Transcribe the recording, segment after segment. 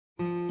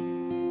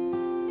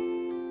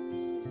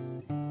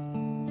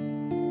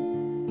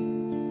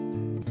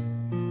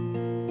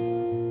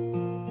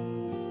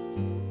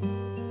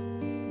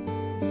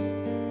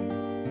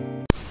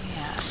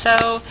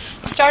So,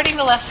 starting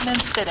the lesson in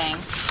sitting,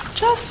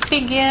 just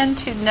begin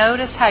to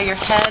notice how your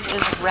head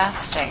is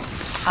resting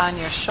on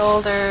your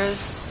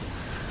shoulders,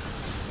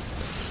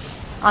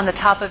 on the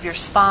top of your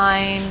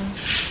spine,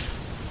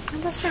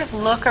 and just sort of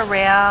look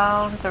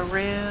around the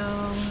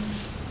room,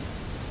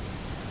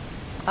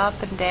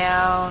 up and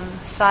down,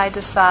 side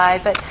to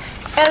side. But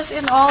as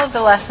in all of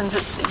the lessons,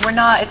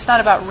 it's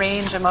not about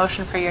range of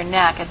motion for your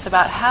neck. It's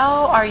about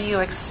how are you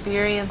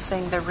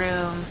experiencing the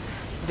room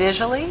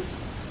visually?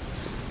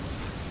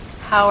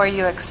 How are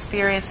you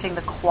experiencing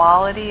the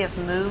quality of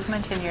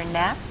movement in your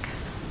neck?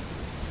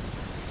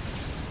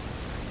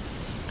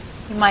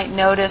 You might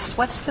notice,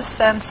 what's the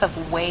sense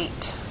of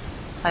weight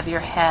of your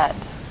head?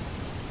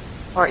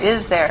 Or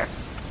is there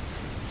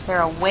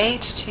a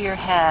weight to your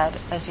head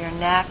as your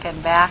neck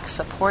and back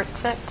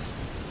supports it?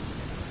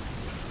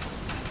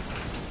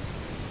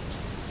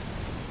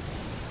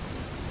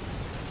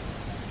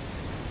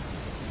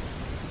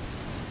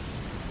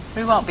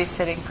 We won't be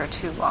sitting for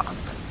too long.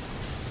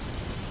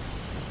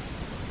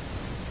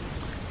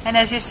 And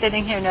as you're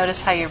sitting here,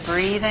 notice how you're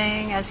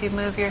breathing as you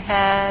move your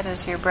head.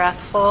 Is your breath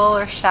full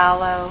or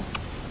shallow?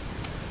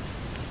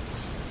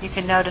 You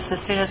can notice as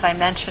soon as I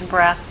mention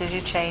breath, did you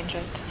change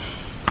it?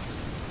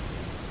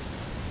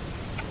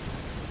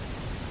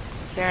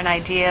 Is there an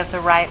idea of the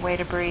right way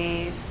to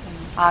breathe? And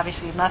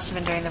obviously you must have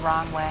been doing the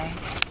wrong way.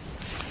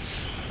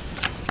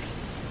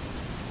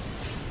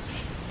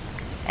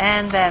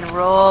 And then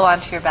roll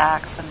onto your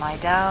backs and lie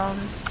down.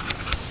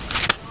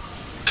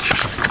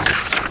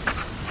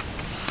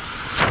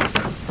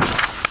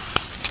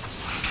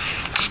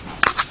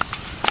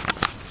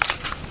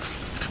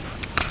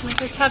 And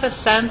just have a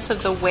sense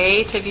of the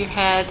weight of your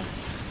head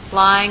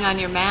lying on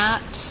your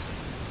mat.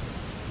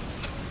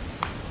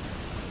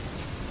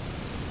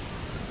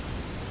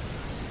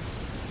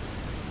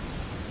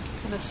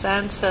 Have a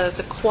sense of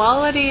the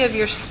quality of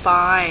your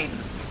spine.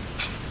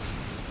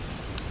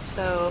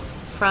 So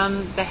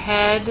from the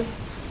head,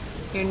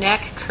 your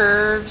neck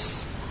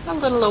curves a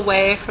little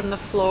away from the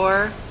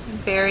floor in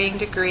varying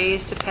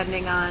degrees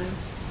depending on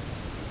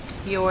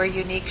your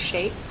unique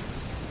shape.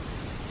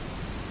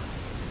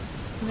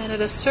 And then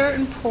at a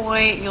certain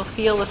point, you'll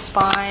feel the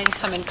spine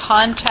come in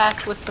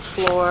contact with the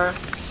floor.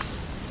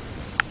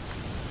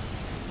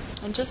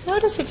 And just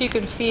notice if you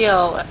can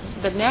feel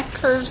the neck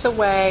curves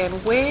away,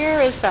 and where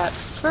is that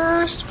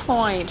first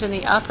point in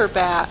the upper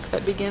back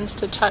that begins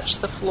to touch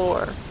the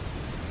floor?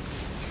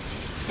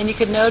 And you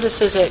can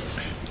notice, is it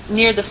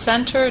near the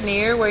center,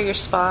 near where your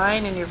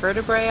spine and your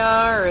vertebrae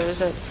are, or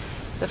is it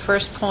the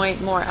first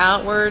point more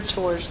outward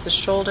towards the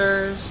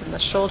shoulders and the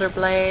shoulder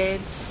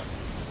blades?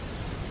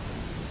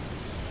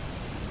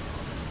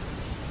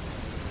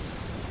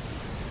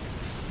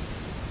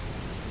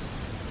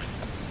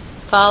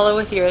 Follow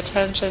with your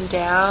attention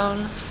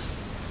down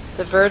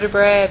the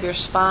vertebrae of your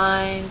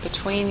spine,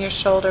 between your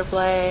shoulder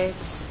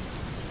blades,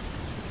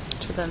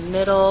 to the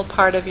middle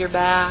part of your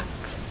back,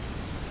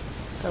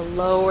 the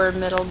lower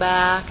middle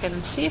back,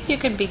 and see if you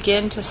can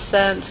begin to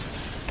sense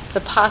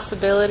the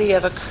possibility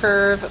of a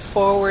curve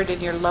forward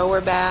in your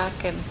lower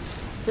back. And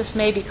this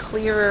may be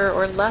clearer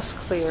or less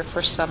clear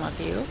for some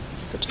of you,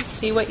 but just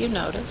see what you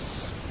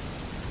notice.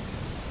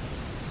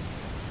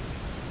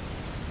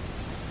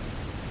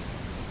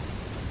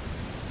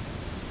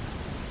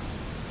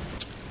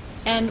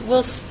 And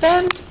we'll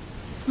spend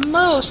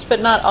most, but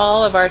not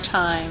all, of our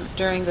time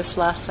during this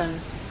lesson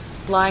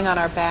lying on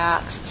our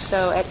backs.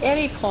 So at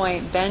any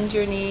point, bend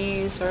your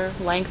knees or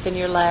lengthen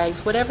your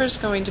legs, whatever's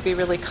going to be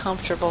really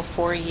comfortable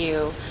for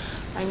you.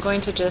 I'm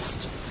going to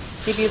just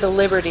give you the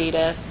liberty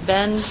to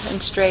bend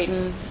and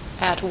straighten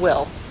at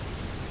will.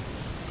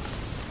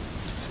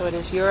 So it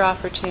is your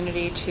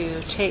opportunity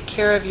to take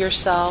care of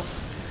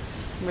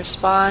yourself and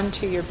respond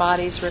to your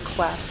body's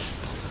request.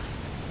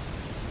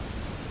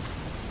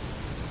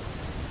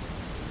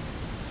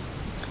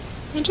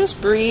 And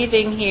just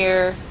breathing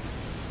here,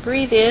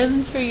 breathe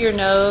in through your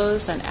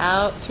nose and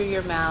out through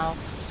your mouth.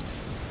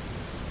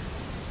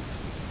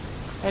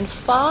 And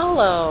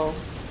follow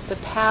the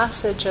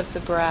passage of the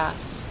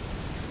breath.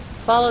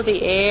 Follow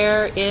the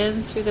air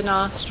in through the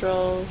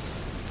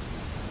nostrils,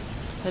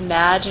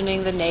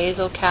 imagining the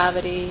nasal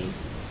cavity,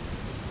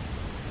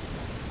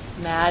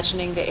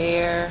 imagining the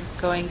air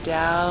going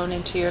down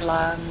into your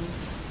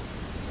lungs.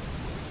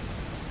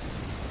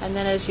 And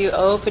then as you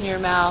open your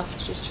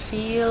mouth, just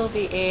feel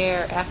the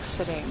air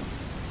exiting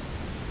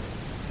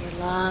your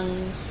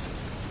lungs,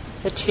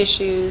 the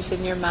tissues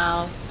in your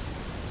mouth.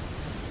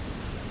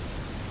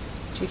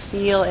 Do you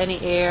feel any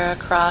air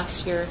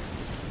across your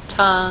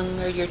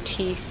tongue or your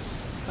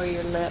teeth or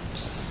your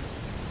lips?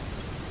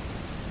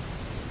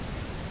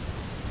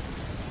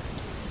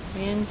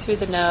 In through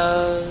the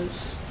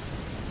nose,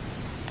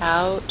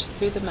 out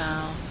through the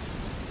mouth.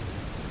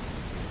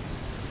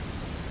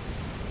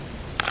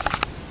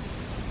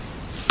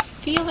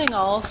 Feeling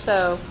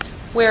also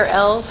where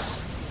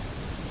else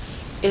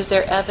is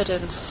there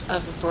evidence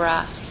of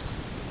breath?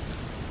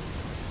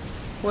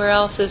 Where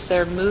else is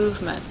there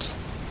movement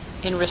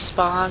in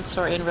response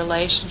or in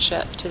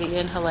relationship to the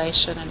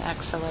inhalation and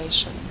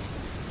exhalation?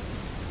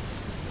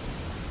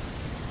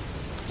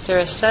 Is there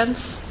a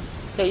sense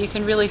that you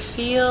can really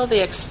feel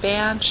the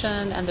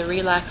expansion and the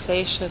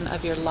relaxation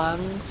of your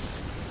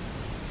lungs?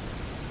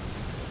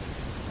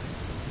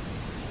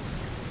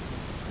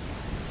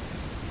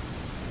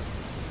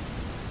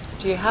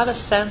 Do you have a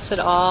sense at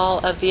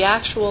all of the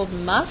actual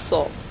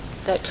muscle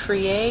that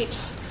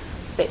creates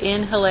the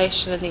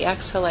inhalation and the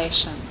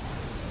exhalation?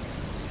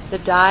 The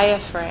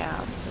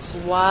diaphragm, this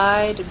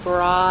wide,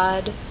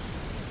 broad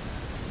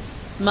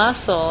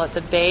muscle at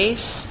the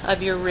base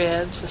of your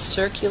ribs, a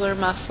circular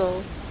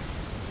muscle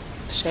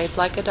shaped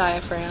like a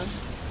diaphragm,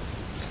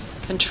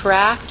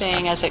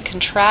 contracting. As it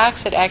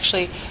contracts, it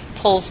actually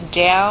pulls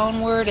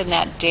downward, and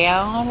that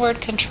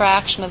downward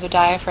contraction of the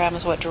diaphragm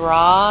is what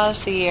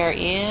draws the air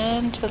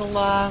into the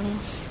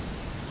lungs.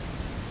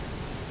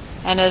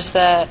 And as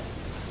it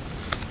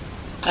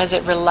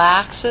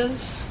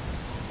relaxes,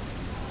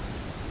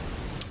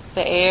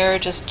 the air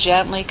just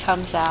gently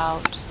comes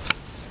out,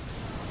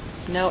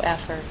 no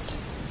effort.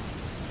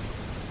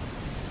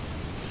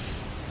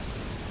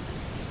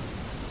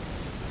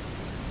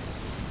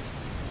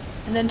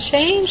 And then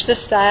change the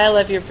style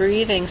of your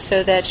breathing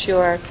so that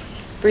you're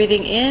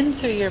breathing in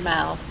through your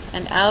mouth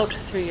and out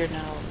through your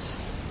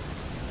nose.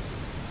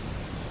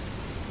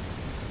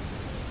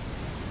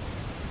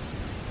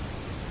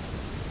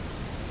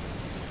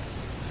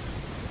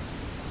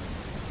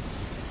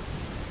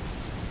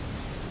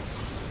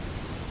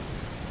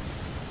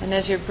 And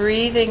as you're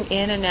breathing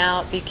in and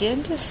out,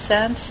 begin to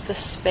sense the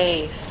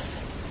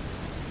space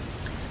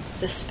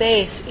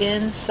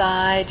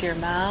inside your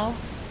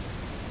mouth,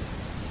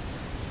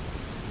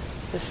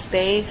 the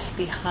space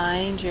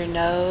behind your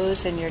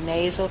nose and your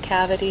nasal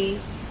cavity.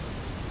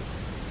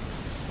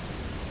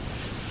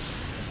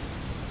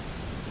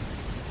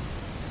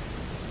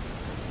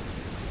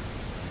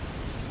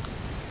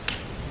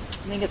 I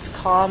think it's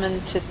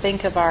common to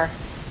think of our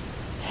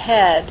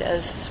head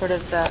as sort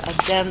of a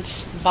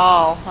dense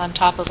ball on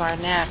top of our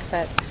neck,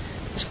 but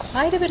there's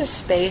quite a bit of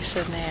space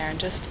in there. And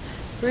just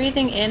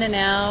breathing in and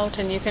out,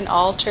 and you can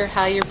alter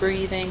how you're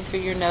breathing through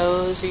your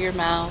nose or your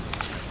mouth.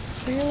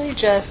 Really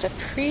just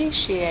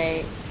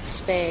appreciate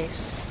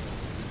space.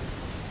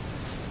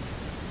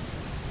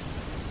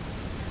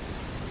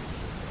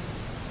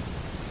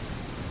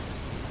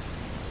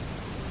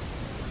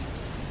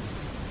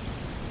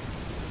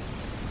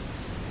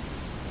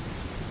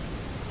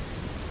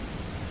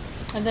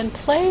 And then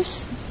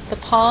place the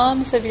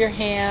palms of your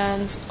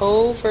hands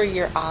over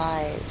your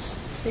eyes.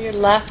 So your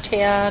left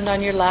hand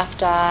on your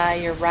left eye,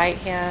 your right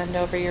hand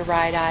over your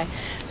right eye,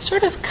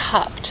 sort of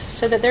cupped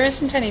so that there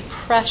isn't any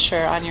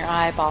pressure on your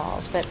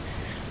eyeballs. But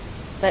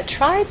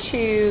try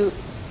to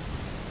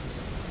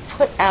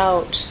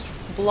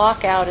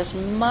block out as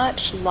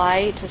much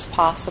light as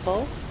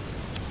possible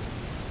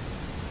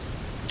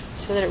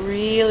so that it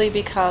really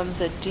becomes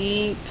a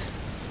deep,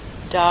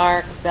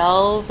 dark,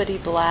 velvety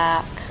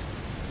black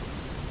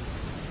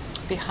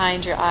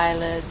behind your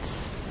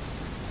eyelids.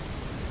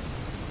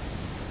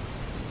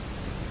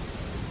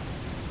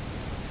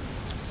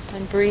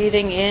 And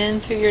breathing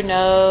in through your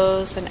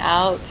nose and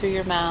out through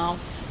your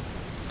mouth.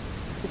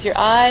 With your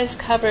eyes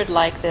covered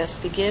like this,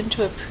 begin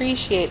to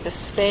appreciate the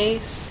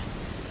space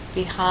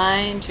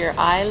behind your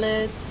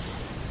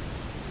eyelids,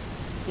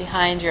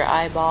 behind your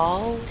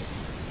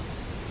eyeballs.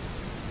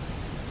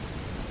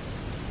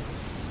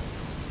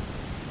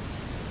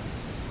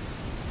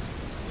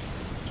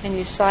 Can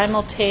you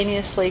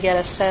simultaneously get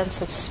a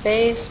sense of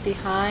space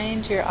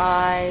behind your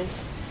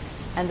eyes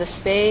and the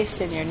space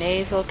in your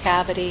nasal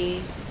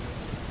cavity,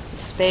 the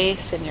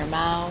space in your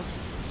mouth?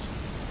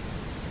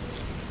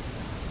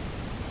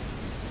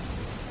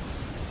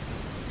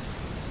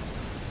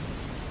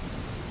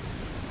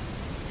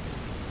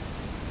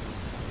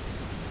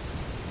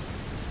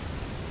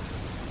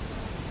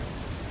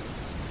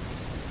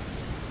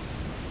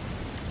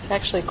 It's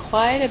actually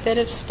quite a bit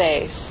of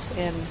space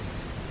in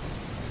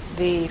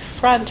the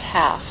front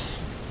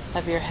half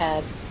of your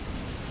head.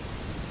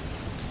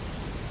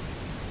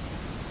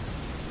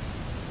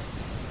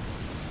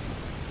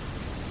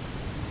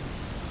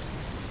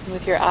 And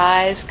with your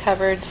eyes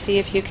covered, see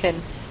if you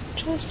can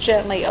just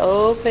gently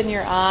open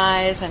your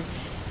eyes, and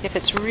if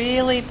it's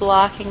really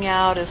blocking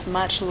out as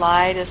much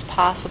light as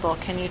possible,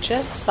 can you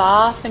just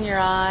soften your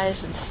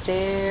eyes and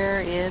stare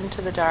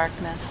into the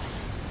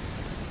darkness?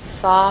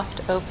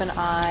 Soft, open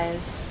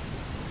eyes.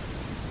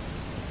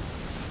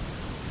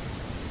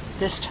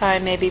 This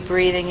time maybe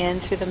breathing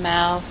in through the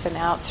mouth and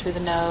out through the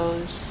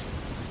nose.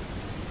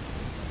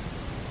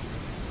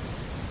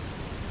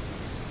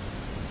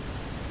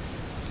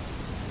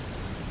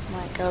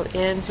 Might go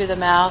in through the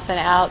mouth and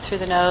out through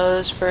the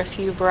nose for a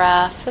few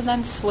breaths, and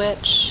then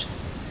switch.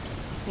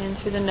 In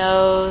through the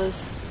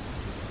nose,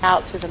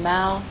 out through the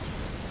mouth.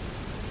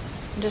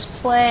 And just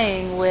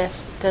playing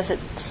with, does it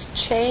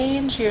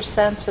change your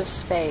sense of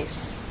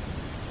space?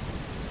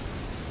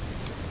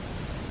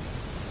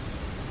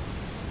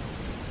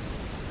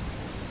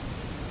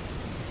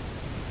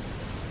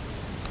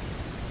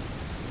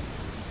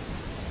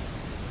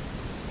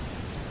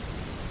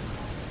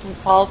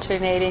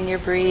 alternating your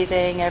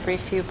breathing every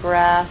few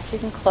breaths. You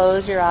can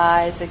close your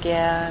eyes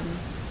again.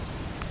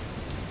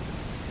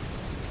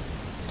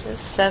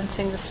 Just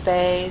sensing the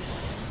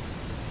space,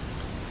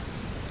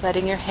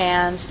 letting your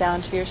hands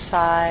down to your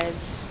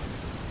sides,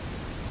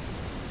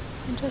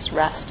 and just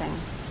resting.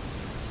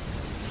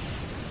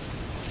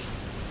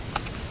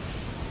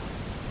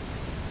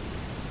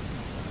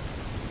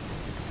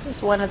 This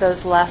is one of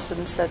those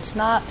lessons that's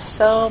not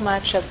so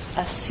much a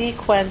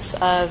sequence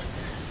of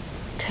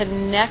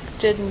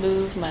connected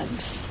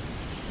movements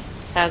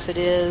as it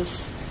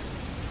is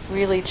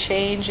really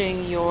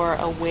changing your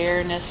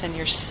awareness and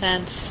your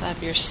sense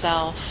of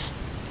yourself.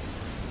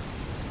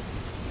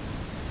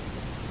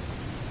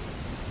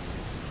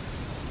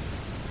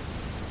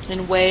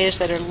 In ways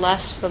that are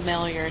less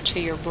familiar to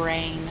your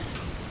brain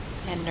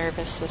and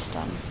nervous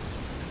system.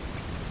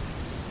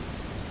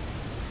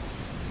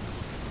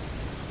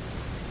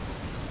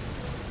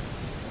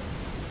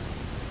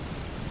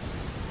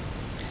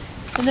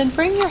 And then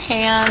bring your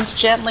hands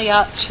gently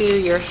up to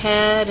your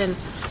head and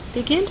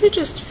begin to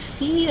just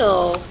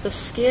feel the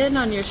skin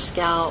on your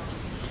scalp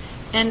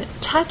and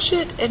touch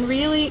it and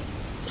really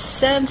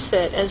sense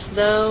it as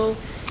though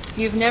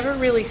you've never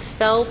really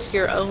felt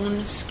your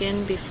own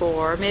skin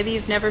before. Maybe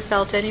you've never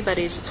felt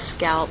anybody's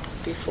scalp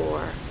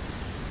before.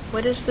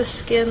 What is the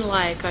skin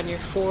like on your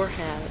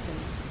forehead?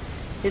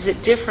 And is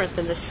it different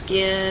than the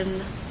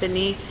skin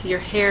beneath your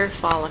hair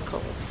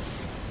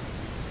follicles?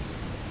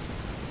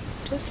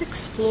 Just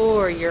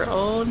explore your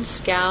own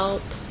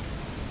scalp,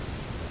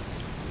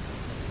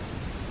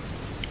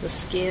 the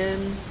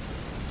skin.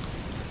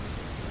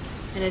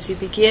 And as you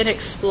begin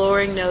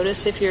exploring,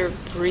 notice if your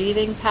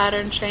breathing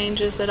pattern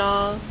changes at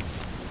all.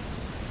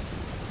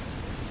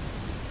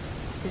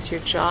 Is your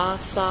jaw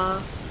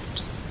soft?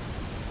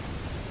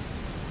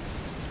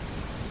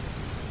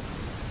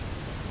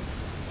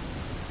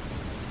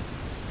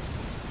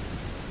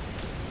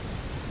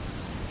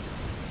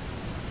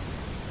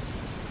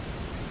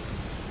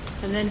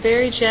 And then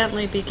very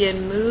gently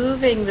begin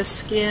moving the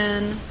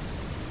skin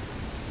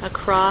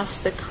across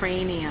the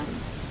cranium,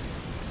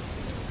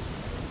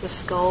 the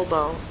skull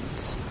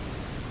bones.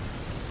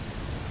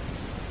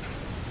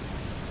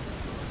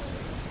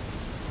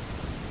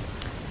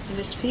 And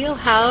just feel,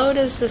 how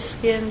does the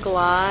skin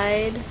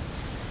glide?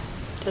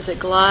 Does it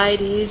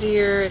glide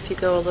easier if you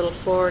go a little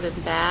forward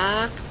and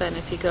back than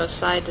if you go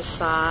side to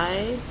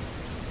side?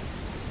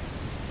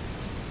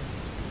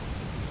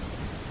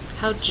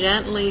 How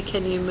gently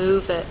can you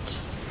move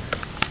it?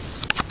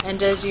 And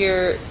does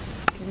your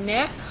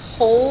neck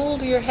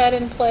hold your head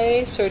in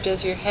place, or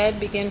does your head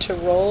begin to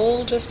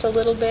roll just a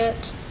little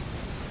bit?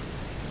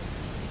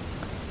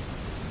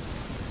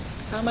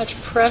 How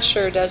much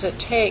pressure does it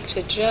take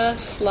to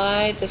just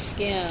slide the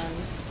skin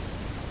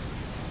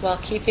while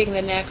keeping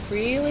the neck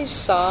really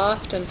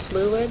soft and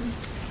fluid?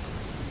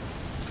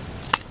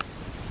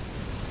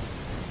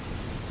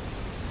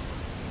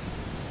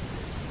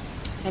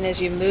 And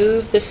as you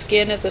move the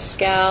skin of the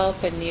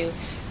scalp and you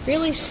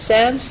really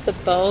sense the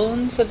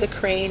bones of the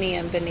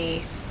cranium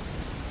beneath,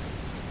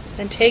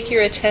 then take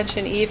your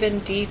attention even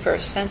deeper,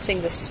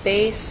 sensing the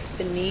space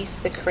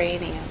beneath the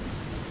cranium.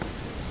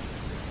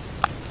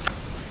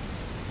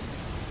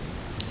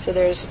 So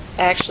there's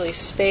actually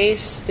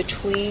space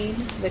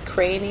between the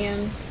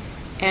cranium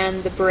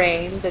and the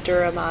brain, the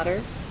dura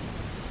mater.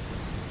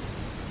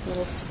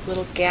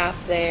 Little gap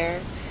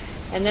there.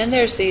 And then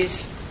there's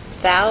these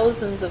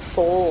thousands of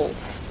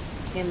folds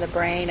in the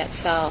brain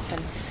itself,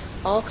 and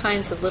all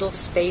kinds of little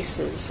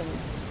spaces and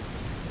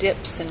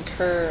dips and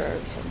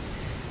curves, and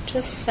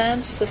just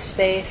sense the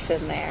space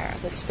in there,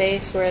 the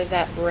space where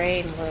that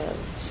brain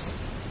lives.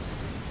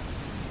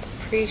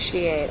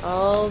 Appreciate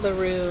all the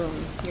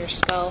room your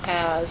skull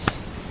has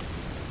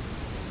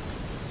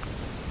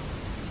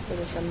for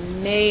this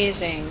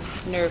amazing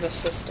nervous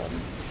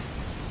system.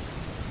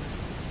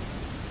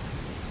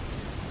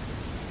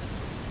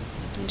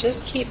 And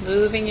just keep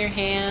moving your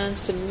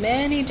hands to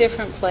many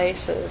different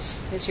places.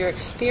 Is your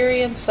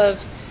experience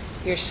of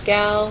your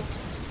scalp,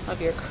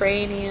 of your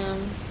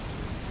cranium,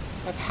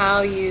 of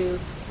how you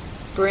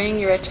bring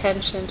your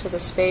attention to the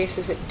space,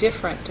 is it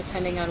different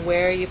depending on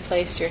where you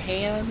place your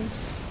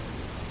hands?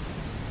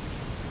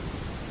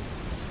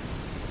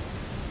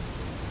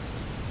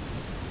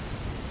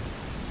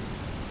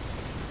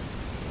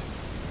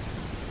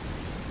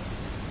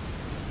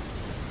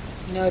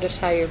 Notice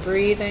how you're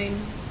breathing.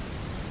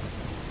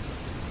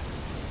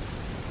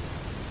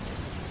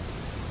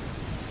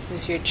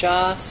 Is your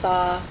jaw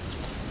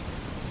soft?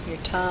 Your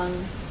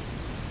tongue?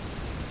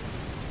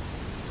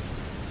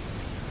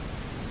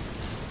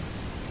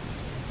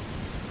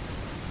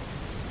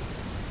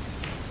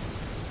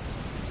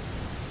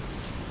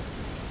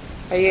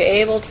 Are you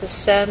able to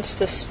sense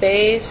the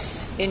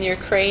space in your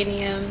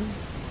cranium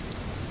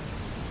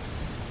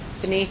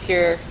beneath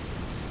your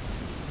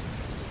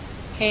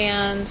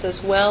hands,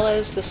 as well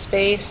as the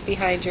space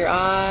behind your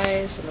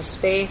eyes and the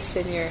space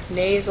in your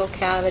nasal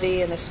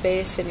cavity and the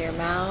space in your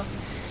mouth?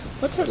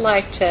 What's it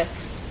like to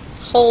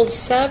hold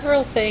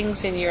several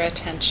things in your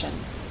attention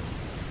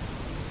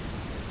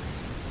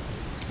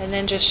And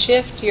then just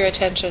shift your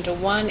attention to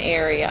one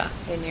area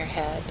in your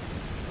head.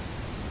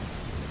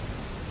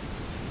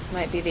 It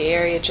might be the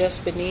area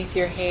just beneath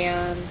your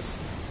hands.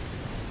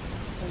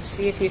 And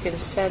see if you can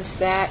sense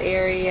that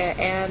area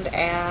and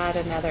add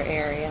another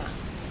area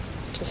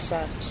to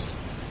sense.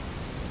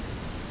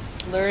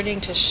 Learning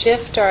to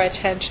shift our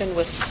attention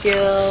with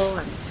skill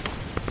and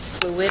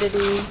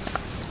fluidity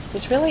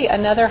is really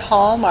another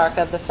hallmark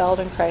of the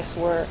Feldenkrais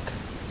work.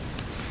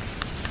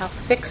 How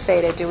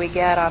fixated do we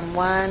get on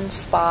one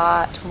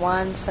spot,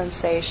 one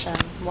sensation,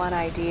 one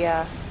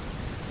idea,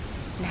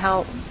 and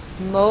how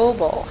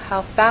mobile,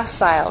 how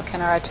facile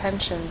can our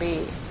attention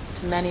be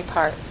to many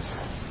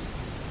parts.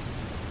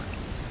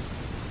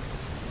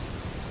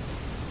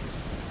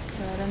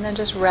 Good, and then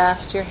just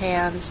rest your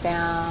hands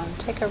down,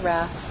 take a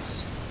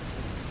rest.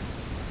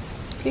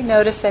 If you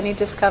notice any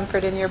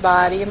discomfort in your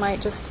body, you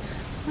might just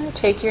want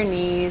to take your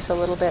knees a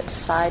little bit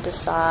side to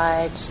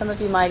side. Some of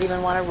you might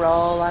even want to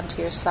roll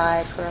onto your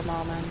side for a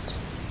moment.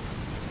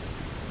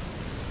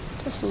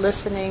 Just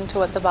listening to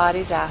what the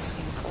body's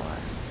asking for.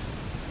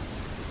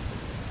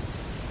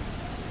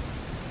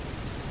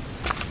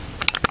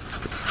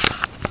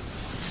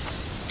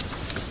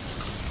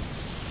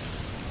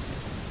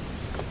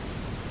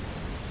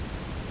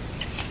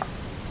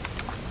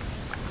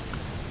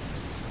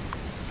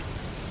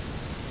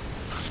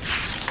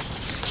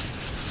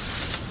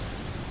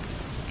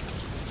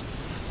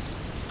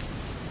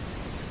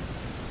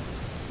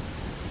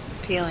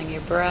 Feeling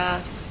your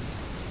breath,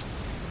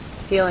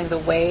 feeling the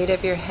weight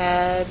of your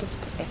head,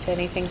 if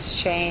anything's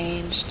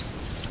changed,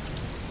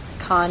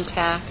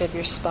 contact of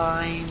your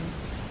spine,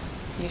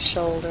 your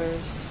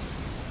shoulders.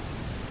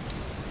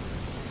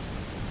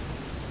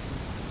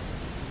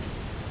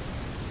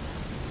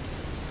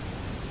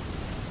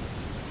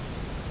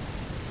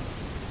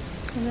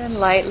 And then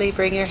lightly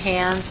bring your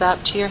hands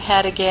up to your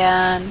head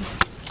again,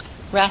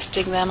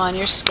 resting them on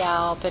your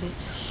scalp, and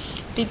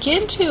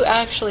begin to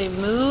actually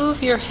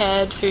move your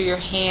head through your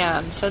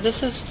hands. So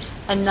this is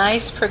a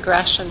nice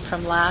progression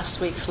from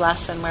last week's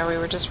lesson where we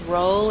were just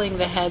rolling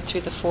the head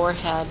through the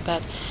forehead.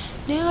 But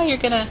now you're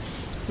going to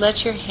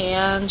let your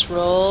hands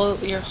roll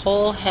your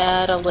whole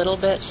head a little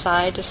bit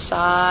side to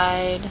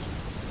side,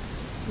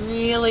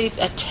 really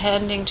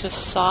attending to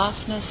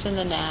softness in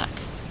the neck,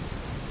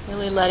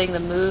 really letting the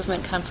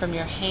movement come from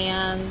your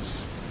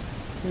hands,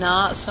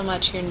 not so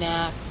much your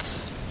neck.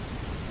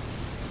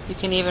 You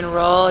can even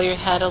roll your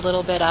head a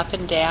little bit up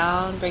and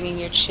down, bringing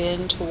your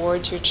chin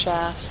towards your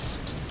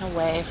chest,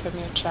 away from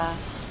your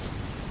chest.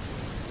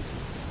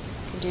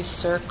 You can do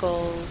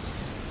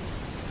circles,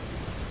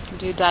 you can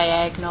do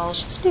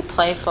diagonals. Just be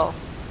playful.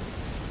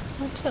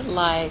 What's it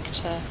like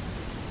to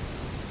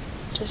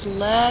just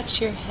let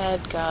your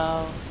head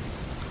go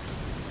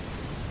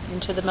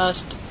into the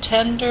most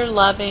tender,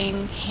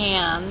 loving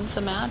hands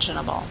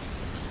imaginable,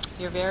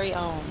 your very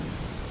own?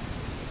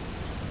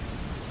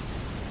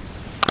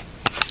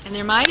 And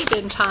there might have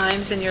been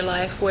times in your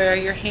life where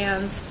your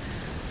hands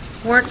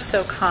weren't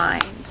so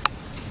kind.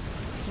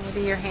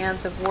 Maybe your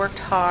hands have worked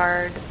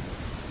hard.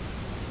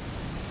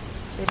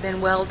 They've been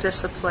well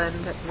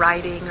disciplined at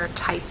writing or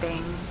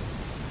typing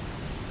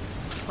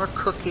or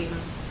cooking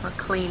or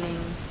cleaning.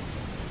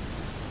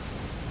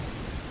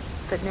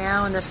 But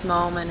now in this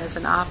moment is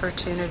an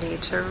opportunity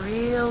to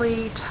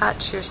really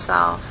touch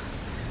yourself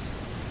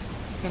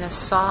in a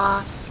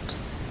soft,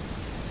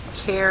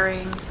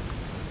 caring,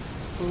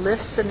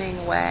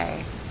 listening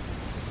way.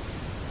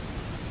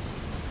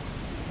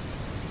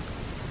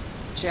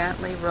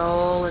 Gently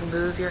roll and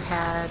move your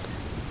head.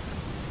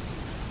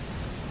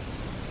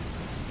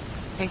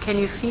 And can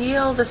you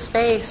feel the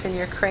space in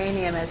your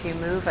cranium as you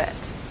move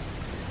it?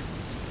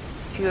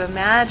 If you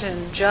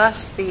imagine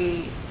just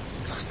the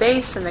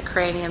space in the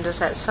cranium, does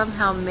that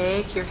somehow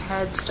make your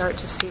head start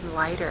to seem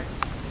lighter?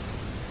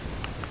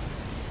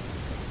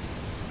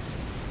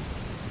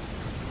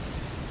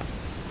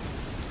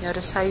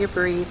 Notice how you're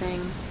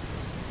breathing.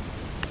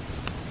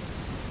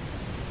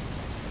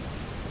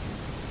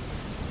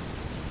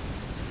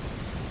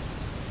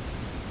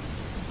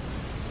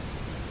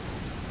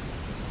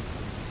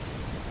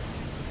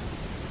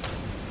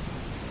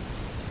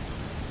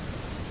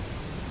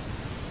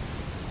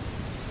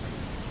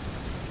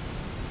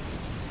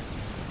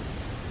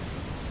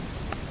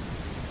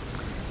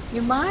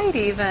 You might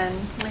even,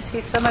 I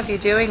see some of you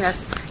doing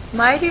this, you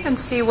might even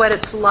see what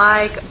it's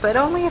like, but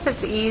only if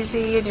it's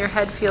easy and your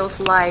head feels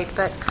light.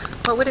 But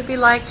what would it be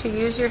like to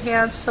use your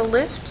hands to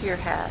lift your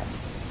head?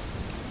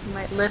 You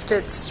might lift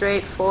it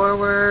straight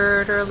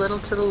forward, or a little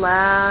to the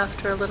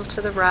left, or a little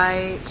to the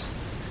right.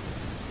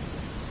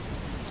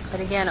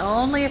 But again,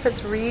 only if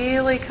it's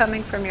really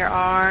coming from your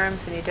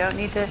arms, and you don't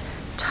need to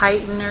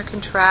tighten or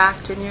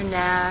contract in your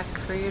neck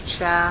or your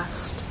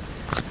chest.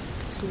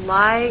 Just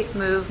light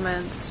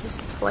movements,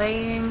 just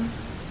playing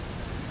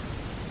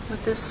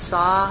with this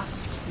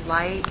soft,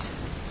 light,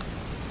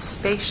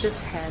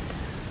 spacious head.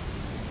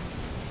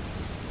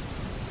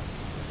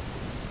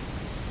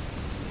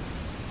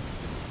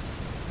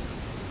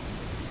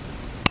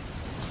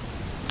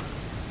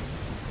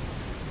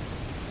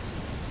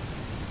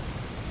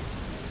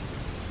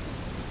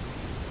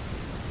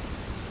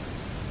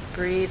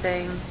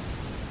 breathing.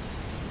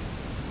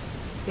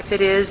 If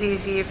it is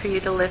easier for you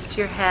to lift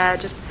your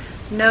head, just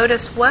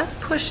notice what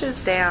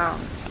pushes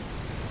down.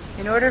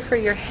 In order for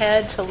your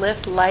head to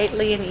lift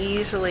lightly and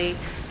easily,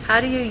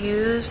 how do you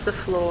use the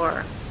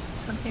floor?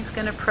 Something's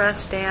going to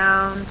press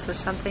down so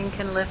something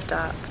can lift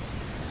up.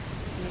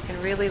 And you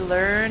can really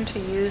learn to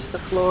use the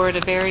floor in a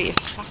very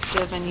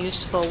effective and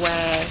useful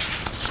way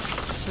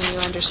when you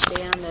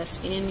understand this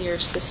in your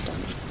system.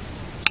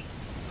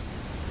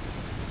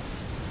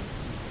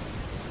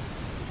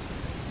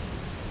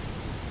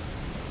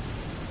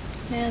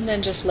 And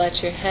then just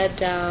let your head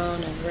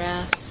down and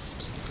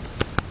rest.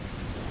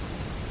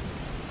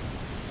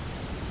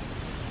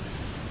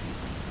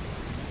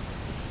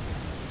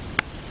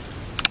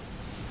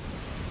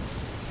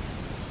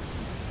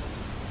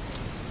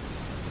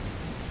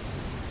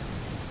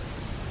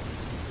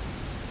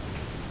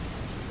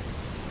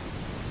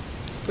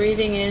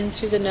 Breathing in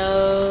through the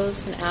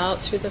nose and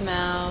out through the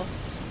mouth,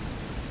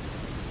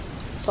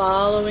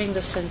 following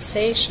the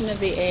sensation of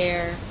the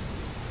air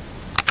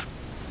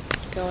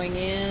going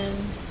in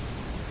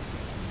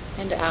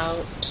and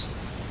out,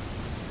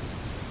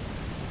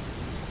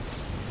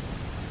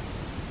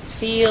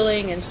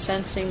 feeling and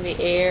sensing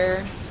the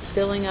air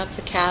filling up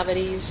the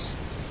cavities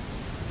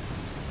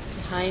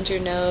behind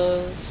your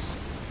nose,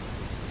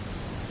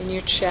 in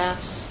your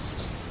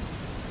chest,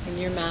 in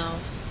your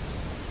mouth.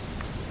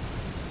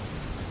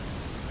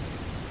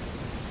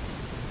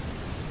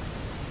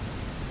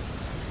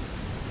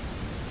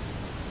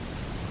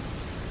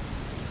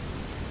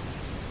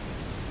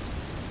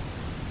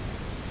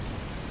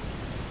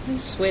 And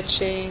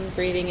switching,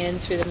 breathing in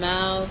through the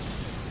mouth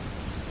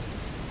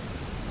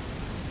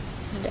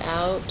and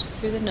out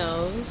through the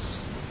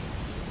nose.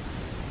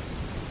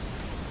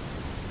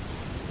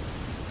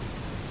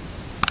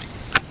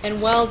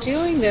 And while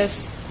doing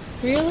this,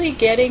 really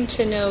getting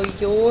to know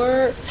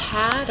your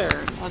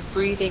pattern of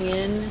breathing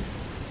in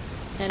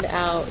and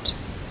out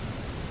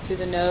through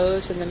the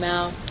nose and the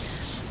mouth.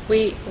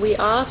 We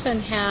often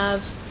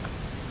have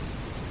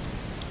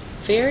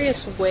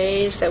various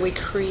ways that we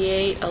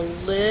create a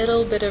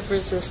little bit of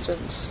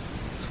resistance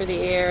for the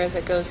air as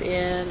it goes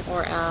in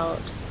or out.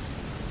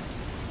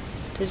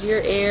 Does your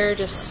air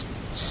just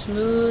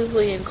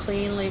smoothly and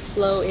cleanly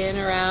flow in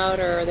or out,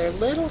 or are there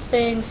little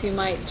things you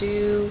might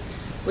do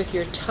with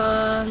your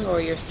tongue or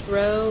your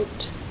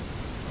throat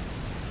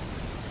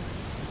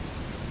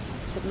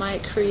that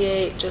might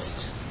create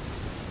just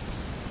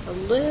a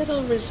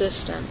little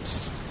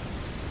resistance?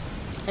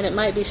 And it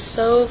might be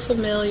so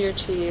familiar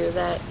to you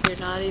that you're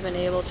not even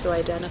able to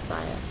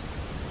identify it.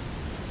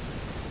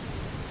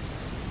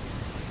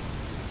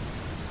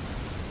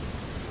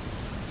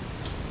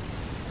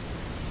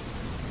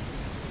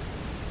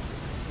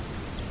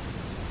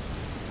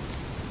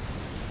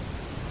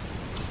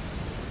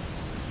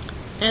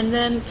 And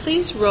then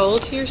please roll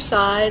to your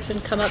sides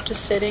and come up to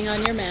sitting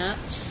on your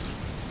mats.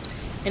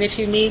 And if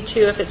you need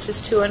to, if it's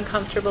just too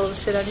uncomfortable to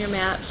sit on your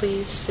mat,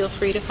 please feel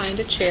free to find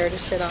a chair to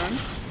sit on.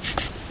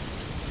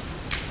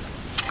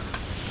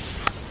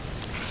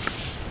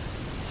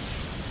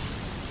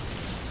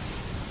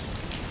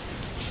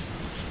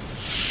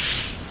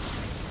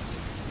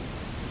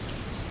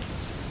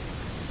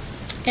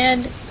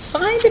 And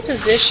find a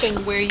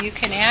position where you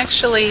can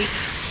actually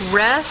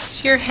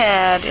rest your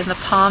head in the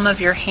palm of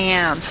your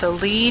hand. So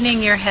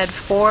leaning your head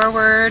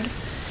forward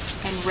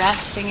and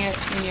resting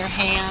it in your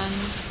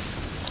hands.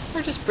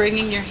 Or just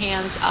bringing your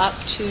hands up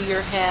to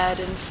your head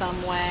in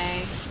some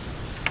way.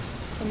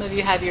 Some of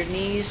you have your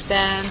knees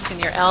bent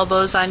and your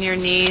elbows on your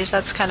knees.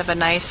 That's kind of a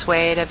nice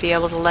way to be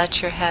able to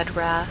let your head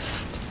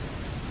rest.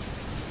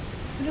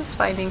 Just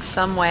finding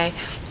some way.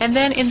 And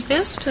then in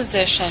this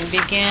position,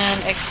 begin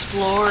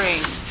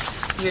exploring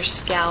your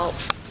scalp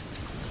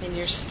and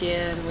your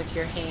skin with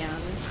your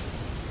hands.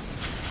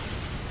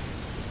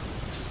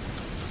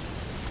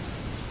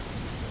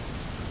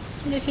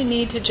 And if you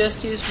need to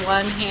just use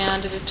one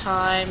hand at a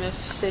time, if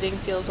sitting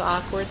feels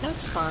awkward,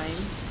 that's fine.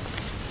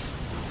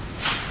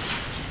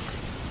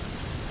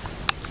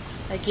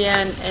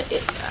 Again,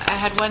 I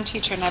had one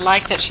teacher, and I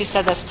like that she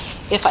said this: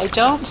 if I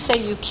don't say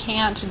you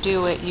can't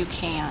do it, you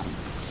can.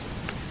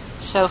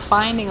 So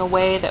finding a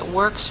way that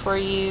works for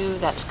you,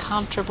 that's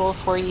comfortable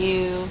for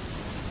you,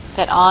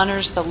 that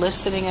honors the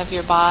listening of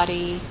your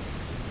body.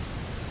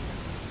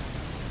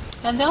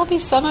 And there'll be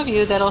some of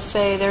you that'll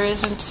say, there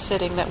isn't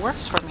sitting that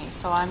works for me,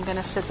 so I'm going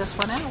to sit this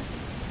one out.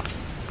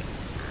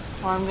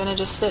 Or I'm going to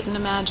just sit and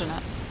imagine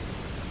it.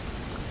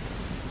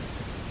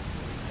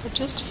 But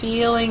just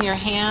feeling your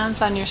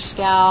hands on your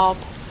scalp,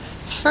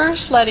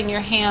 first letting your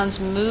hands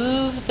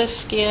move the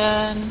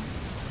skin,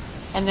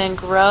 and then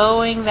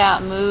growing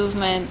that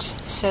movement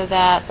so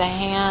that the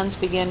hands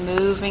begin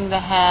moving the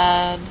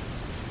head.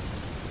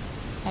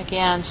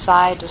 Again,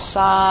 side to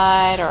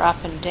side or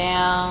up and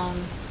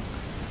down.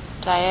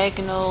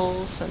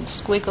 Diagonals and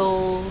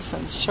squiggles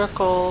and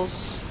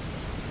circles.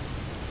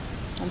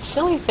 And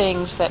silly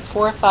things that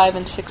 4-, 5-,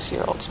 and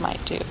 6-year-olds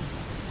might do.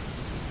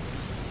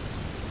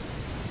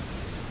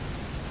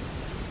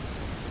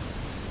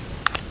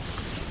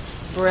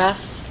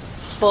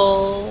 Breath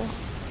full,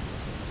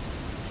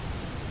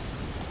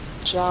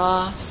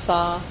 jaw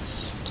soft.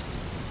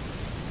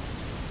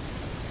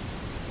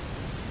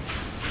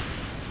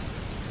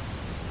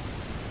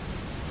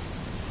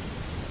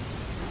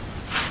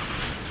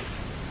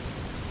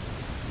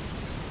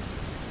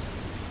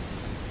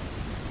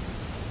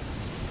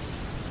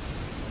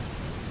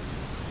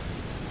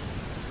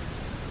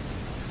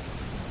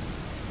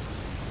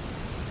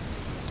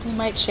 You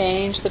might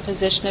change the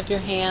position of your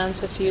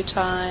hands a few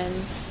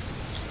times.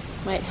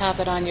 You might have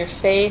it on your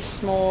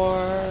face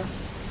more,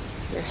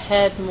 your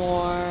head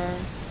more,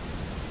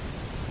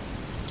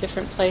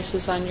 different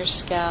places on your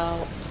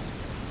scalp.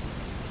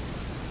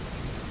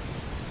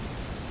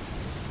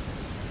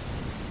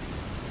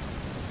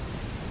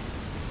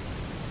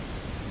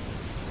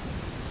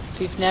 If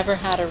you've never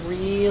had a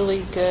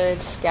really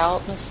good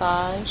scalp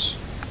massage,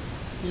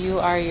 you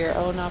are your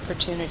own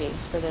opportunity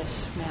for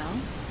this now.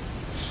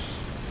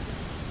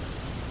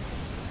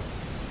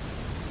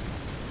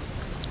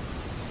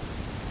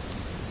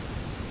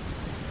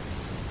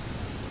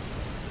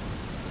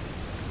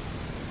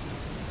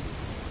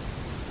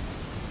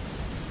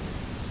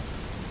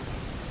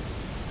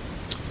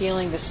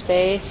 Feeling the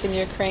space in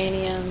your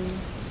cranium,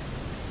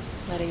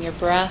 letting your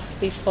breath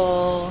be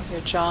full,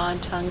 your jaw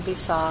and tongue be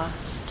soft.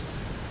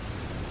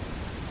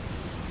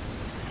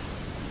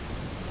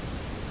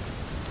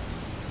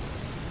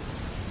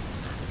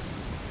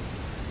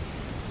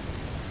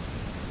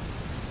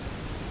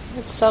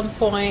 At some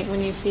point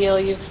when you feel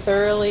you've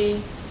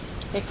thoroughly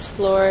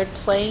explored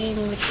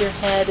playing with your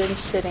head and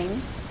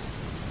sitting,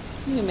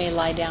 you may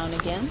lie down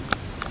again.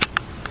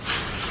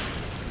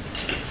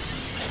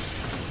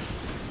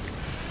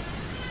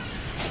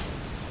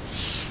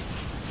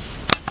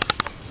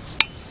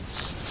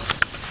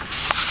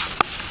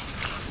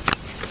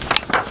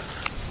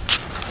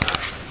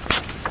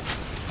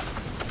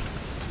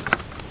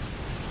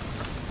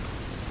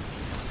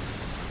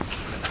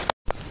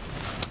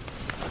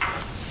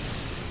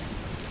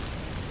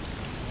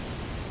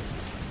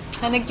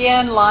 And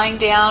again, lying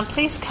down,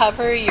 please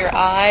cover your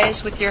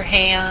eyes with your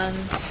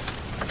hands.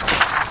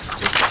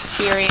 Just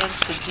experience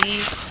the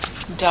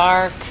deep,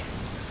 dark,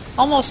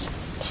 almost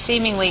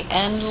seemingly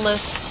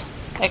endless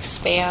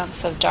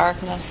expanse of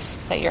darkness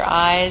that your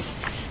eyes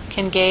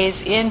can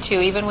gaze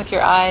into. Even with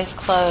your eyes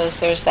closed,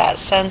 there's that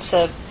sense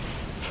of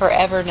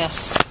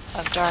foreverness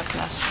of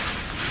darkness.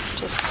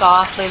 Just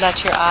softly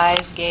let your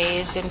eyes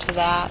gaze into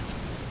that.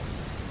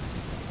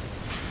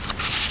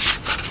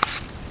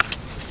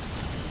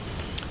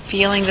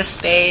 Feeling the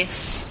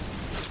space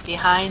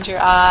behind your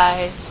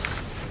eyes,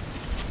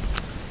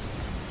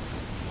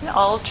 and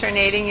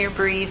alternating your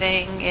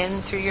breathing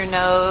in through your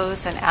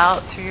nose and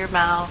out through your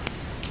mouth.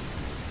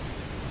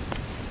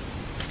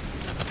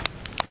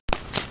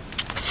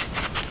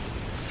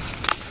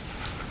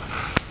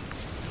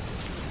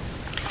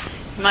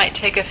 You might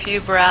take a few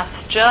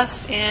breaths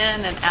just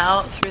in and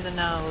out through the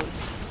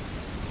nose.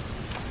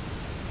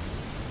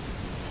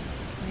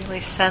 Really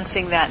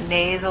sensing that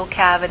nasal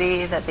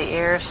cavity that the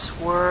air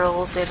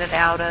swirls in and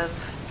out of.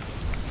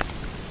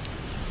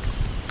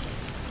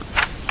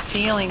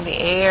 Feeling the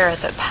air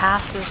as it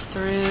passes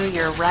through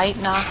your right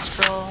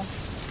nostril.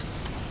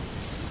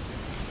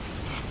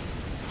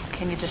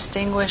 Can you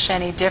distinguish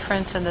any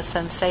difference in the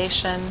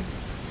sensation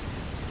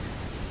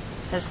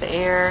as the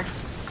air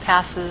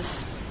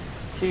passes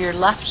through your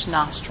left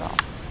nostril?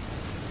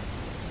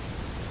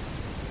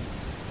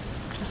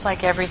 Just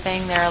like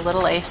everything, they're a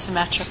little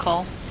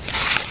asymmetrical.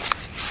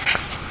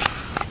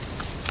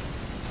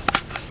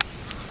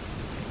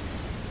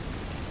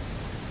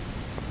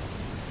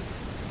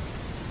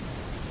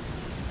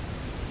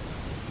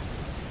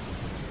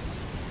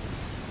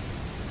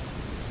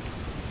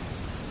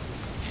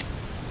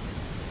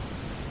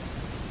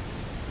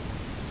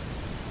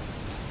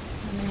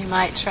 You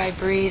might try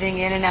breathing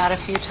in and out a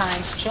few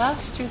times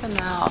just through the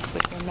mouth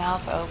with your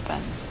mouth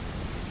open.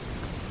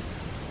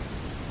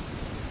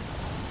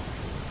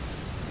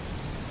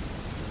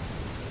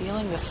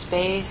 Feeling the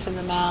space in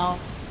the mouth,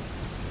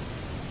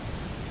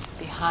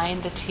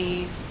 behind the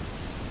teeth,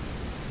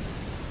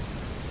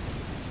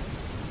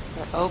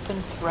 your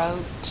open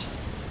throat.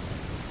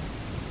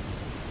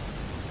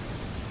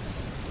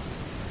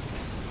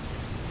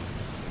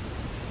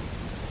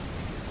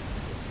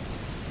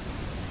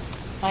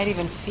 Might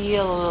even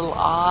feel a little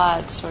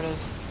odd, sort of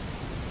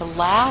the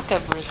lack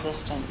of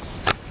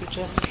resistance. You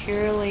just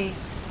purely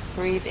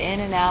breathe in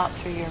and out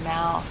through your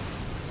mouth.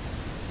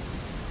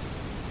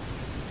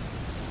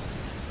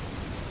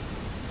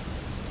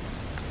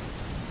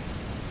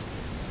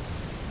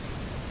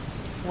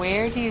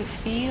 Where do you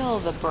feel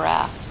the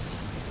breath?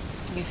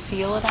 You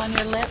feel it on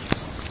your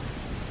lips?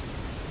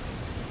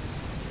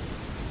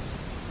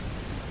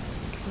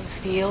 Can you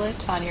feel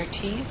it on your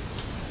teeth?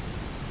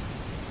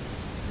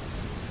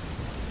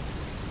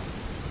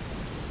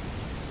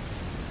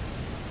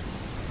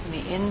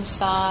 The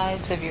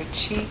insides of your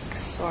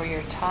cheeks or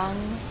your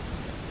tongue.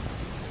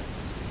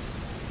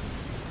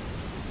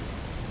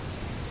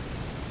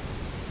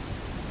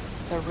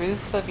 The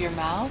roof of your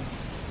mouth.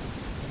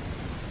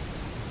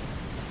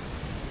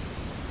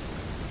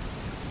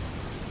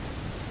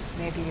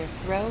 maybe your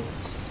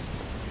throat.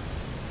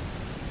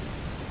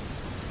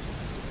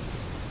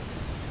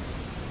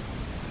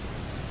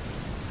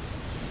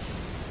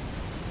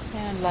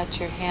 And let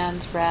your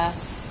hands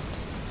rest.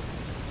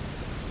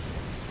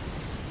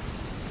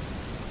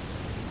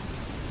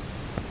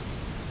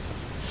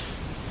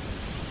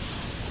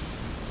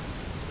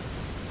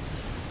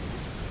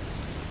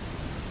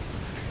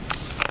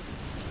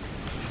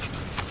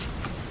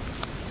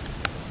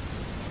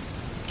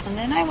 And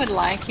then I would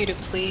like you to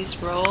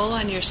please roll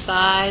on your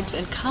sides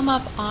and come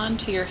up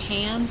onto your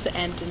hands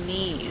and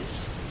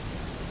knees.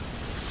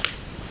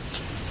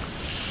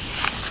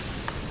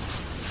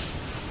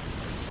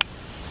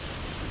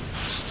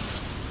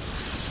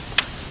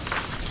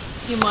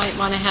 You might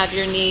want to have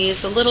your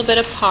knees a little bit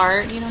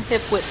apart,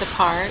 hip width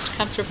apart,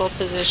 comfortable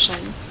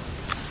position.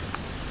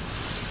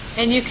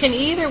 And you can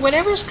either,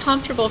 whatever's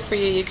comfortable for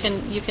you, you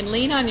can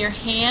lean on your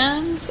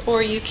hands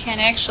or you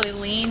can actually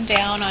lean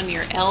down on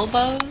your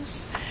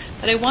elbows.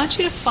 But I want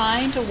you to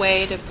find a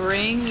way to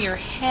bring your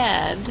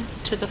head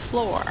to the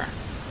floor.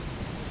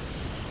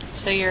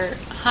 So your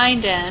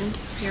hind end,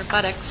 your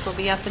buttocks will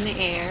be up in the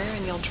air,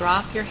 and you'll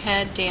drop your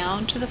head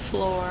down to the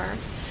floor.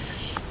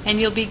 And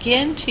you'll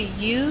begin to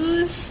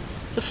use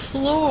the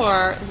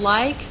floor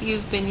like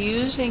you've been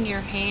using your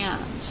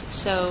hands.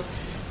 So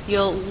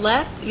you'll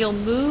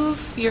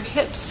move your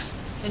hips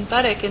and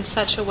buttock in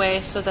such a way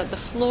so that the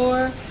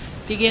floor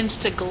begins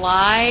to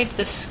glide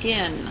the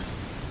skin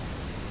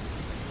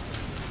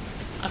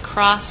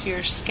across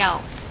your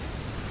scalp.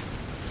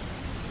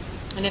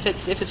 And if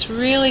it's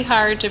really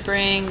hard to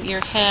bring your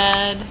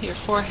head, your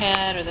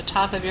forehead, or the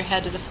top of your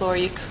head to the floor,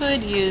 you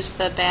could use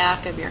the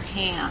back of your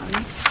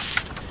hands.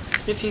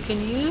 But if you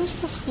can use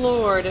the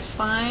floor to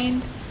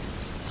find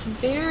some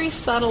very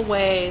subtle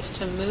ways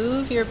to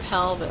move your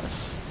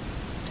pelvis,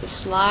 to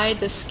slide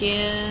the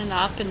skin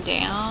up and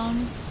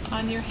down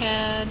on your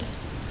head,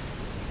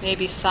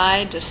 maybe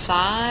side to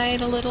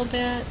side a little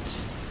bit,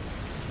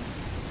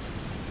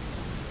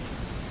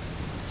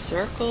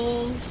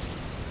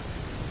 circles.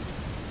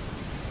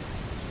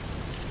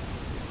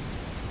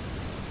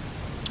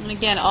 And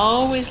again,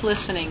 always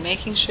listening,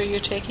 making sure you're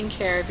taking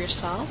care of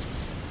yourself.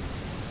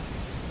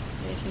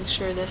 Making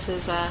sure this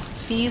is a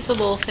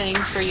feasible thing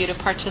for you to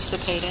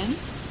participate in.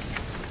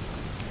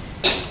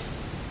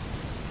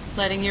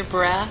 Letting your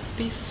breath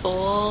be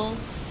full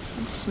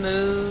and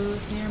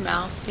smooth, and your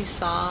mouth be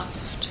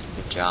soft,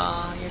 your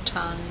jaw, your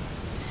tongue.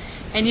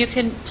 And you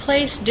can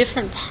place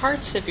different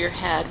parts of your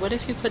head. What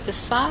if you put the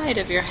side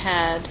of your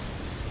head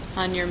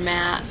on your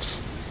mat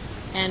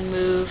and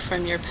move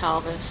from your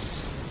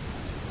pelvis?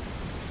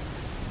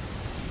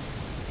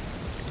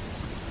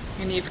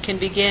 And you can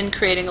begin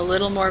creating a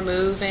little more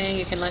moving.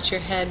 You can let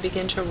your head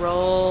begin to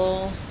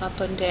roll up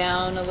and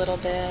down a little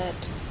bit,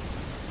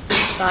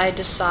 side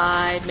to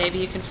side. Maybe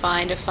you can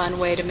find a fun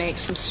way to make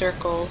some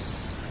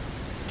circles.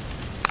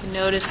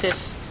 Notice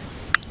if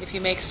you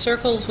make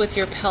circles with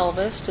your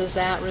pelvis, does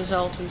that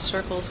result in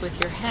circles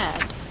with your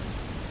head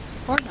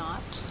or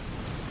not?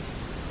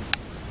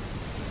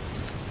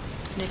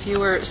 And if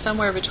you were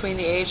somewhere between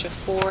the age of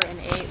 4 and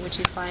 8, would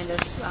you find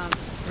this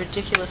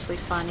ridiculously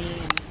funny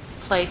and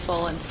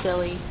playful and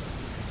silly?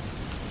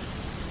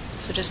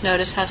 So just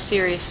notice how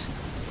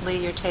seriously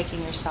you're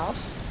taking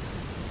yourself.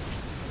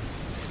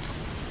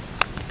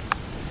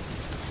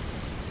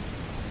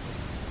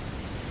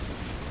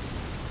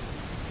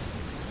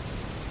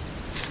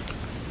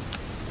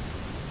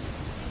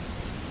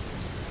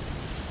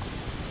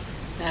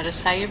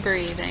 Notice how you're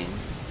breathing.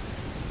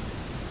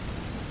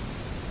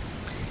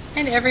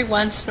 And every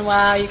once in a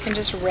while you can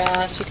just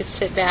rest. You could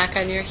sit back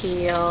on your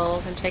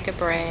heels and take a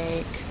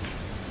break.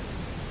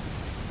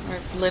 Or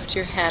lift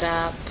your head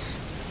up.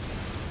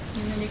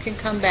 And then you can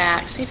come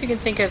back. See if you can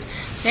think of,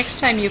 next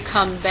time you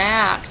come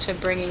back to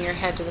bringing your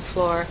head to the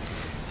floor,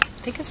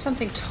 think of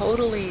something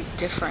totally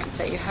different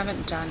that you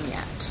haven't done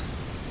yet.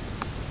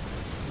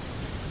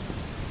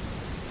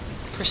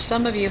 For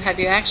some of you, have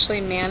you actually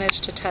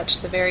managed to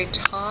touch the very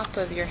top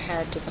of your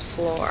head to the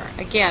floor?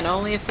 Again,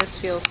 only if this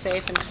feels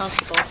safe and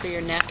comfortable for your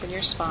neck and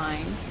your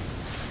spine.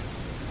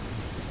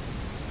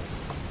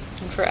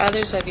 And for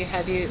others of you,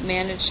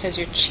 has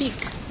your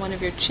cheek, one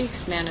of your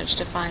cheeks managed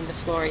to find the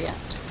floor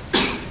yet?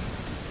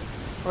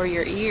 Or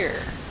your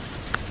ear?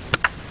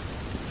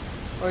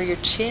 Or your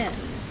chin?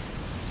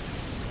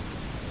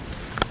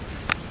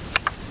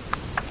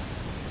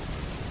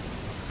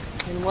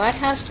 And what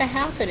has to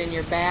happen in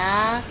your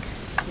back,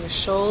 your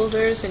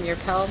shoulders, and your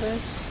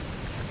pelvis?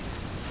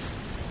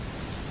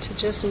 To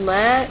just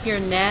let your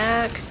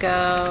neck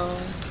go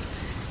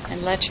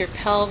and let your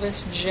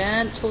pelvis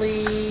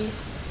gently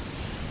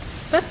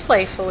but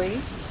playfully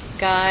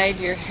guide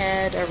your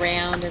head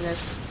around in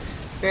this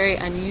very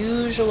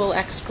unusual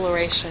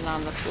exploration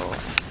on the floor.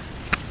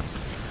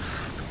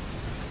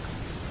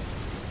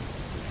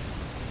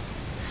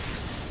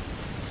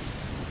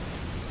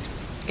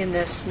 In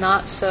this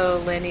not so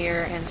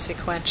linear and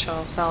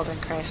sequential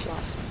Feldenkrais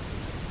lesson.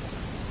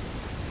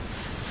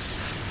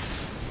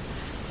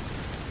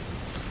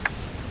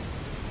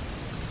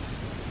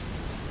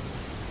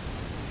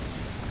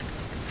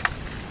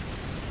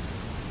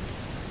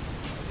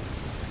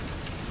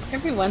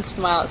 Every once in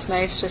a while it's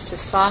nice just to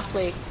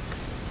softly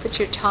put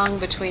your tongue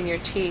between your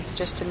teeth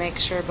just to make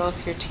sure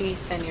both your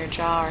teeth and your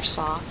jaw are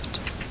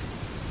soft.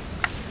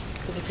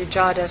 Because if your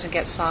jaw doesn't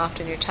get soft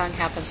and your tongue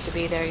happens to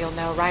be there, you'll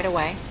know right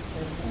away.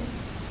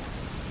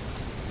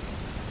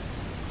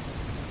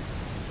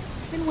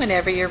 And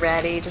whenever you're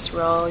ready, just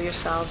roll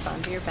yourselves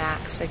onto your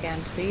backs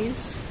again,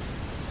 please.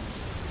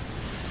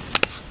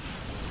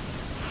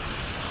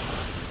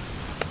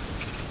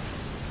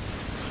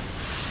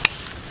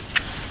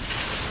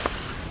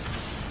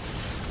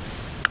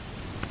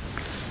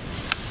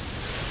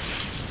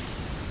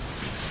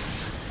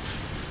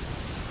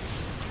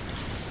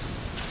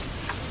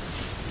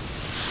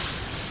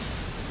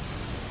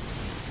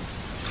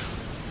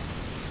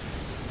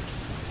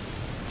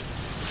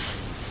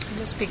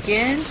 Just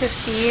begin to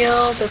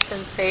feel the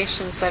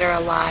sensations that are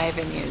alive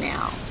in you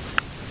now.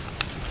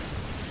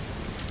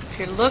 If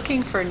you're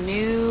looking for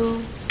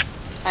new,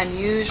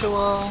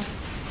 unusual,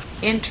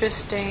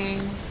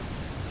 interesting,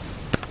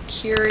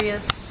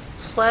 curious,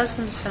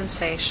 pleasant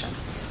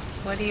sensations,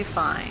 what do you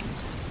find?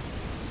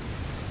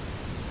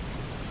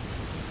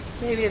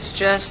 Maybe it's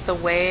just the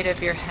weight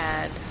of your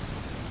head.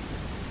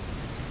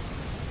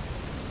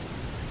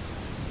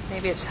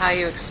 Maybe it's how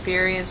you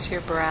experience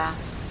your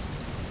breath.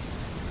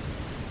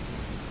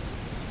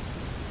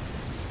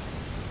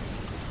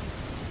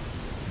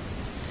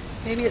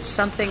 Maybe it's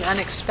something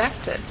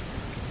unexpected,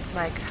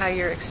 like how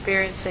you're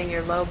experiencing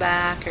your low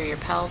back or your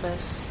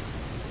pelvis,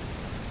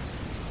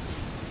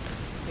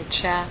 your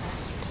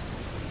chest,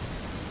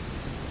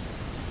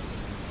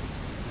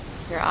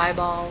 your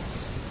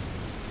eyeballs.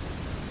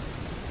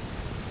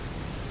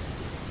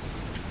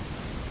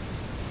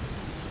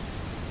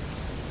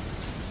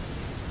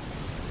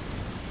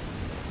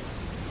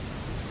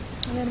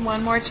 And then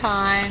one more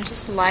time,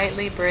 just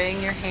lightly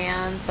bring your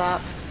hands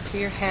up to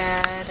your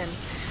head and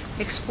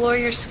explore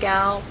your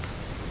scalp.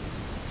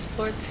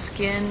 Explore the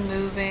skin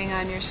moving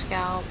on your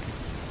scalp.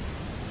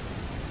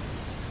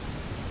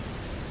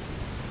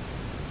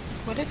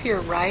 What if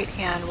your right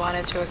hand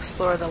wanted to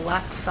explore the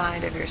left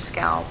side of your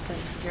scalp and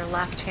your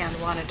left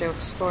hand wanted to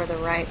explore the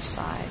right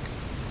side?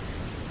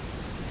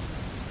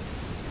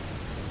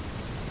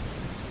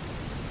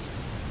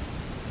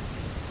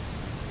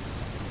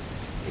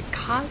 It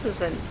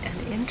causes an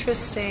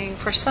interesting,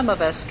 for some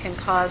of us, can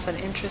cause an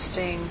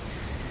interesting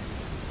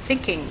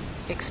thinking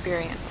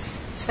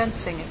experience,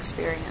 sensing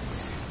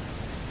experience,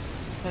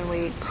 when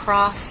we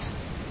cross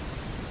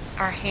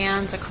our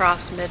hands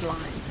across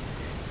midline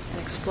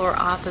and explore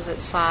opposite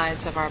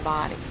sides of our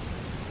body.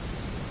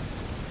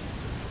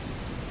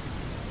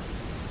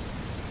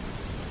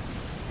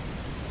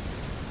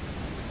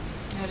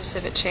 Notice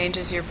if it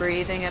changes your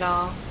breathing at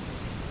all.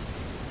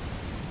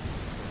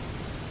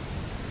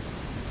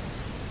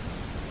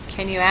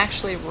 Can you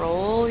actually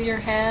roll your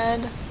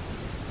head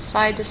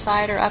side to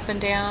side or up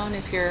and down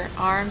if your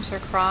arms are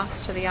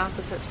crossed to the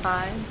opposite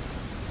sides?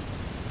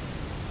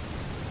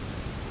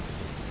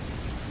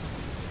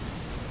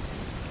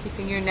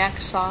 Keeping your neck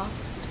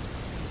soft.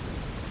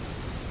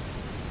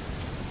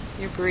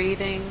 Your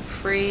breathing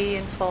free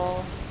and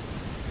full.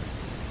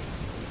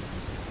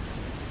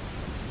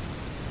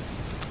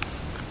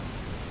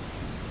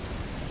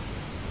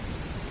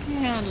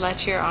 And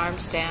let your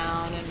arms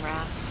down and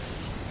rest.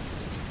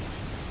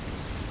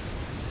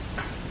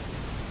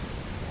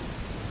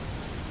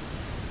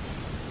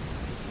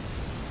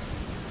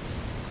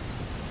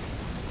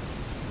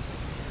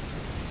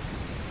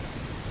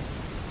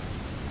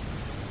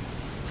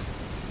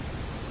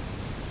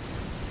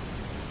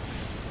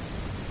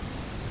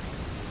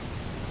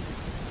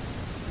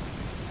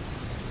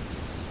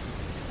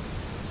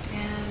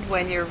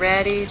 When you're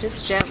ready,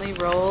 just gently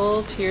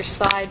roll to your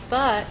side,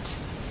 but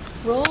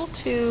roll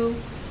to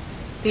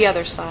the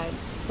other side,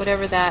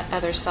 whatever that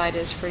other side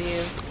is for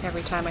you,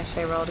 every time I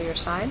say roll to your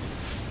side.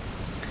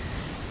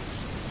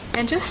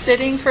 And just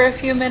sitting for a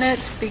few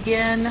minutes,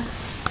 begin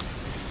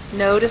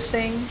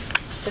noticing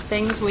the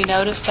things we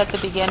noticed at the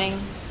beginning.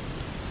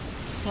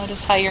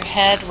 Notice how your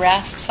head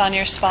rests on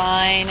your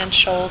spine and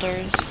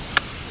shoulders.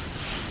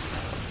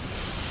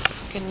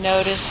 You can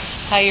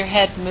notice how your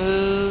head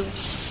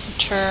moves,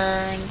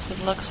 turns,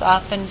 and looks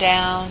up and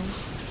down.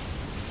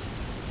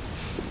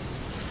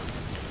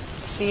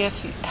 See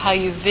if how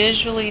you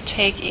visually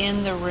take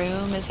in the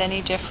room is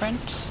any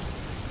different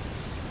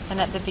than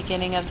at the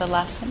beginning of the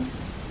lesson.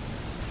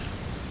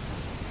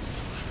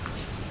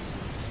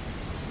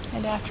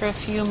 And after a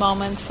few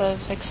moments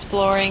of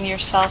exploring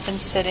yourself in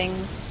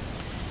sitting,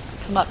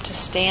 come up to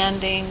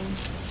standing.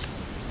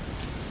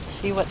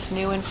 See what's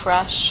new and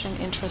fresh and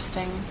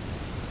interesting.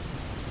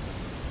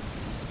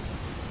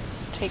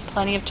 Take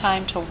plenty of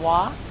time to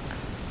walk.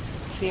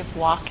 See if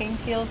walking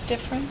feels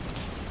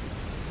different.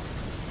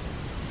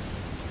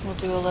 We'll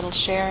do a little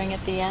sharing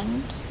at the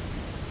end.